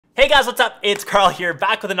Hey guys, what's up? It's Karl here,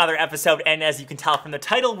 back with another episode, and as you can tell from the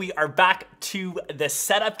title, we are back to the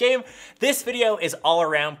setup game. This video is all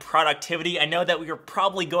around productivity. I know that we are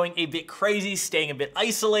probably going a bit crazy, staying a bit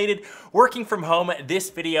isolated, working from home.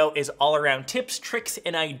 This video is all around tips, tricks,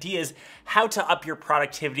 and ideas how to up your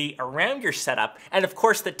productivity around your setup, and of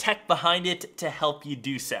course the tech behind it to help you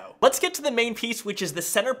do so. Let's get to the main piece, which is the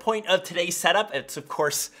center point of today's setup. It's of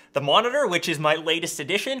course the monitor, which is my latest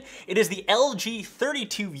addition. It is the LG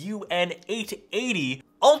 32UN880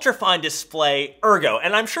 ultrafine display Ergo,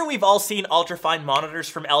 and I'm sure we've all seen ultrafine monitors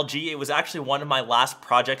from LG. It was actually one of my last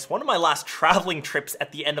projects, one of my last traveling trips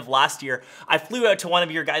at the end of last year. I flew out to one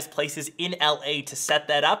of your guys' places in LA to set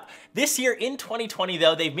that up. This year in 2020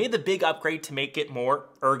 though, they've made the big upgrade to make it more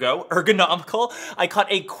ergonomical. I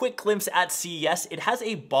caught a quick glimpse at CES. It has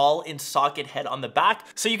a ball and socket head on the back,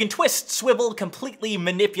 so you can twist, swivel, completely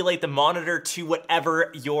manipulate the monitor to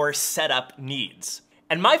whatever your setup needs.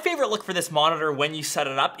 And my favorite look for this monitor when you set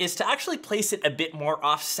it up is to actually place it a bit more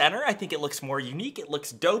off center. I think it looks more unique, it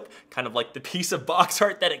looks dope, kind of like the piece of box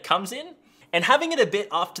art that it comes in. And having it a bit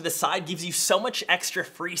off to the side gives you so much extra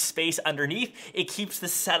free space underneath. It keeps the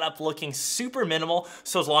setup looking super minimal,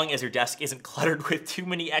 so as long as your desk isn't cluttered with too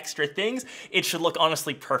many extra things, it should look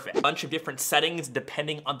honestly perfect. A bunch of different settings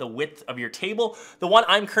depending on the width of your table. The one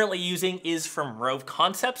I'm currently using is from Rove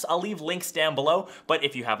Concepts. I'll leave links down below, but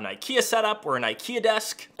if you have an IKEA setup or an IKEA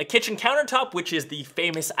desk, a kitchen countertop, which is the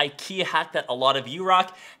famous IKEA hack that a lot of you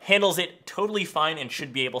rock, handles it totally fine and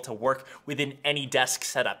should be able to work within any desk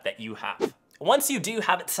setup that you have. Once you do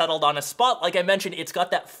have it settled on a spot, like I mentioned, it's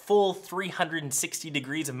got that full 360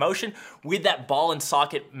 degrees of motion with that ball and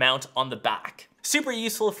socket mount on the back. Super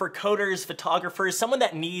useful for coders, photographers, someone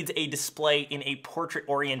that needs a display in a portrait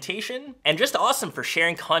orientation, and just awesome for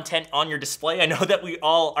sharing content on your display. I know that we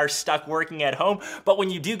all are stuck working at home, but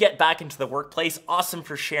when you do get back into the workplace, awesome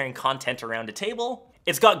for sharing content around a table.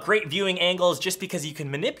 It's got great viewing angles just because you can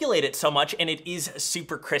manipulate it so much, and it is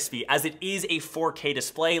super crispy as it is a 4K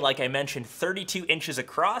display, like I mentioned, 32 inches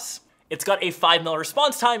across. It's got a 5mm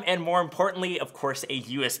response time, and more importantly, of course, a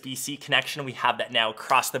USB-C connection. We have that now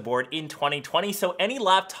across the board in 2020, so any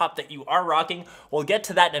laptop that you are rocking, we'll get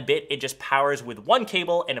to that in a bit. It just powers with one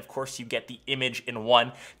cable, and of course you get the image in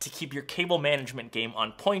one to keep your cable management game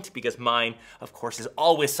on point, because mine, of course, is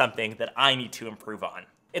always something that I need to improve on.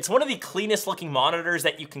 It's one of the cleanest looking monitors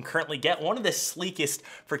that you can currently get, one of the sleekest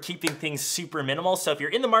for keeping things super minimal. So if you're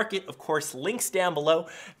in the market, of course, links down below.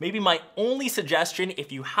 Maybe my only suggestion, if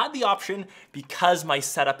you had the option, because my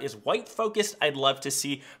setup is white focused, I'd love to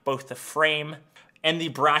see both the frame and the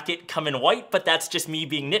bracket come in white, but that's just me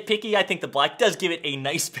being nitpicky. I think the black does give it a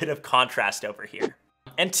nice bit of contrast over here.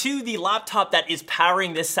 And to the laptop that is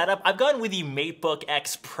powering this setup, I've gone with the MateBook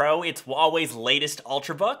X Pro. It's Huawei's latest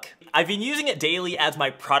Ultrabook. I've been using it daily as my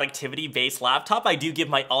productivity-based laptop. I do give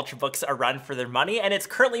my Ultrabooks a run for their money, and it's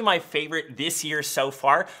currently my favorite this year so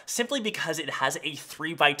far, simply because it has a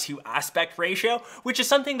 3:2 aspect ratio, which is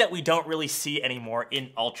something that we don't really see anymore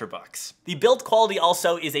in Ultrabooks. The build quality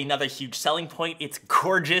also is another huge selling point. It's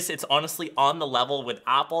gorgeous. It's honestly on the level with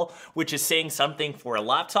Apple, which is saying something for a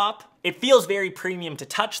laptop. It feels very premium to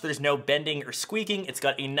touch. There's no bending or squeaking. It's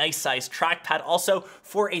got a nice sized trackpad also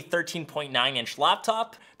for a 13.9-inch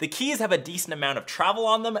laptop. The keys have a decent amount of travel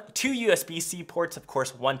on them. 2 USB-C ports, of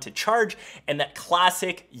course, one to charge, and that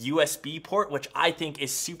classic USB port, which I think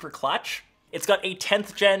is super clutch. It's got a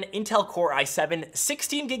 10th gen Intel Core i7,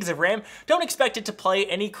 16 gigs of RAM. Don't expect it to play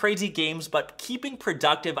any crazy games, but keeping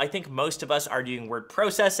productive. I think most of us are doing word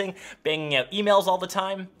processing, banging out emails all the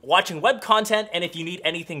time, watching web content, and if you need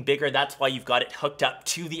anything bigger, that's why you've got it hooked up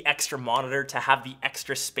to the extra monitor to have the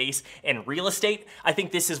extra space and real estate. I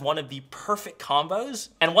think this is one of the perfect combos.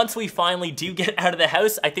 And once we finally do get out of the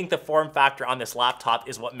house, I think the form factor on this laptop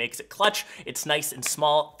is what makes it clutch. It's nice and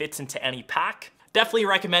small, fits into any pack. Definitely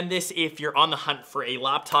recommend this if you're on the hunt for a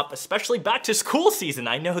laptop, especially back to school season.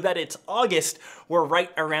 I know that it's August. We're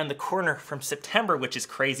right around the corner from September, which is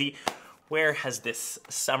crazy. Where has this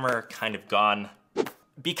summer kind of gone?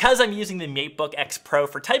 Because I'm using the MateBook X Pro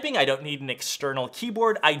for typing, I don't need an external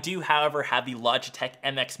keyboard. I do, however, have the Logitech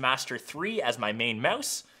MX Master 3 as my main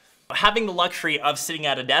mouse. Having the luxury of sitting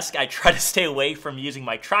at a desk, I try to stay away from using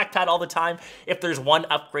my trackpad all the time. If there's one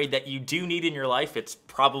upgrade that you do need in your life, it's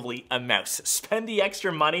probably a mouse. Spend the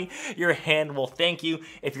extra money, your hand will thank you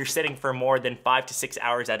if you're sitting for more than 5 to 6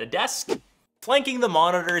 hours at a desk. Flanking the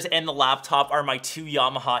monitors and the laptop are my 2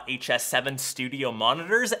 Yamaha HS7 Studio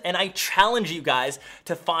monitors, and I challenge you guys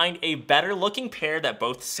to find a better looking pair that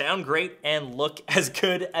both sound great and look as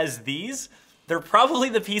good as these. They're probably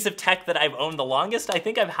the piece of tech that I've owned the longest. I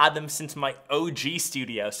think I've had them since my OG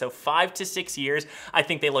studio, so 5 to 6 years. I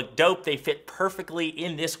think they look dope. They fit perfectly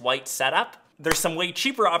in this white setup. There's some way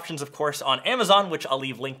cheaper options, of course, on Amazon, which I'll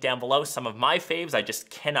leave linked down below. Some of my faves. I just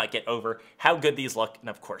cannot get over how good these look, and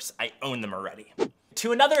of course, I own them already.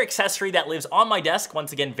 To another accessory that lives on my desk,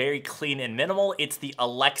 once again, very clean and minimal, it's the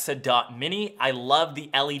Alexa Dot Mini. I love the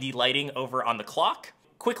LED lighting over on the clock.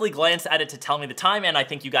 Quickly glanced at it to tell me the time, and I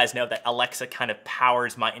think you guys know that Alexa kind of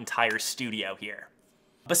powers my entire studio here.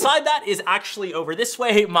 Beside that is actually over this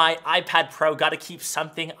way, my iPad Pro. Gotta keep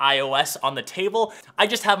something iOS on the table. I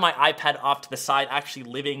just have my iPad off to the side, actually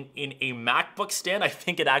living in a MacBook stand. I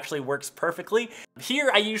think it actually works perfectly.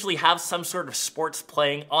 Here, I usually have some sort of sports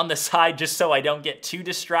playing on the side just so I don't get too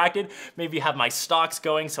distracted. Maybe have my stocks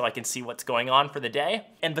going so I can see what's going on for the day.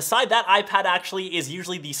 And beside that iPad actually is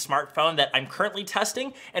usually the smartphone that I'm currently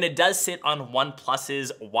testing, and it does sit on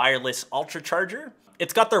OnePlus's wireless Ultra charger.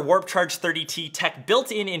 It's got their Warp Charge 30T tech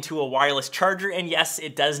built into a wireless charger, and yes,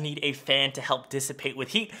 it does need a fan to help dissipate with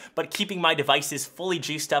heat, but keeping my devices fully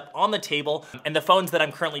juiced up on the table. And the phones that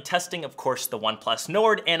I'm currently testing, of course, the OnePlus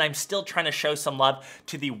Nord, and I'm still trying to show some love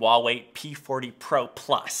to the Huawei P40 Pro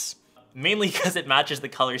Plus. Mainly because it matches the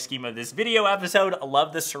color scheme of this video episode. I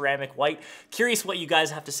love the ceramic white. Curious what you guys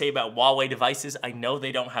have to say about Huawei devices. I know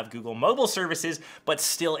they don't have Google mobile services, but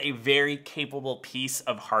still a very capable piece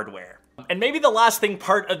of hardware. And maybe the last thing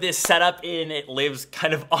part of this setup, and it lives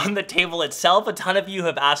kind of on the table itself. A ton of you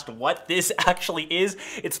have asked what this actually is.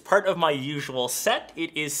 It's part of my usual set.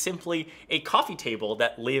 It is simply a coffee table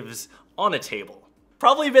that lives on a table.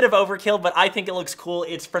 Probably a bit of overkill, but I think it looks cool.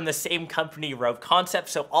 It's from the same company, Rove Concept,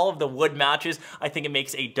 so all of the wood matches. I think it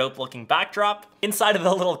makes a dope looking backdrop. Inside of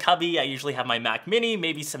the little cubby, I usually have my Mac Mini,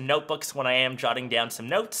 maybe some notebooks when I am jotting down some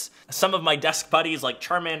notes, some of my desk buddies like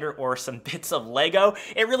Charmander, or some bits of Lego.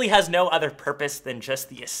 It really has no other purpose than just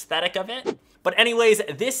the aesthetic of it. But anyways,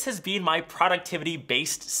 this has been my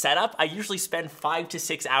productivity-based setup. I usually spend 5 to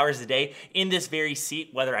 6 hours a day in this very seat,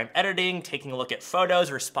 whether I'm editing, taking a look at photos,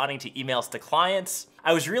 responding to emails to clients.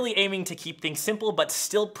 I was really aiming to keep things simple, but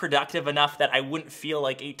still productive enough that I wouldn't feel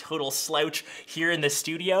like a total slouch here in the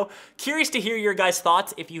studio. Curious to hear your guys'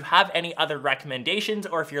 thoughts. If you have any other recommendations,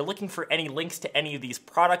 or if you're looking for any links to any of these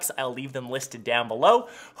products, I'll leave them listed down below.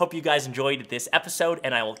 Hope you guys enjoyed this episode,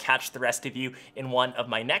 and I will catch the rest of you in one of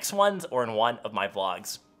my next ones or in one of my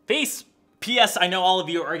vlogs. Peace! P.S. I know all of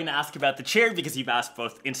you are going to ask about the chair because you've asked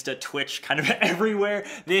both Insta, Twitch, kind of everywhere.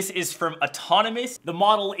 This is from Autonomous. The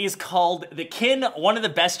model is called the Kin, one of the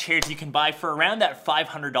best chairs you can buy for around that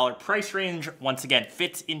 $500 price range. Once again,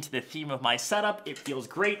 fits into the theme of my setup. It feels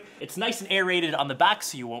great. It's nice and aerated on the back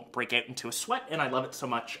so you won't break out into a sweat, and I love it so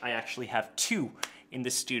much I actually have 2 in the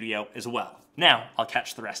studio as well. Now, I'll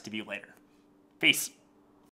catch the rest of you later. Peace.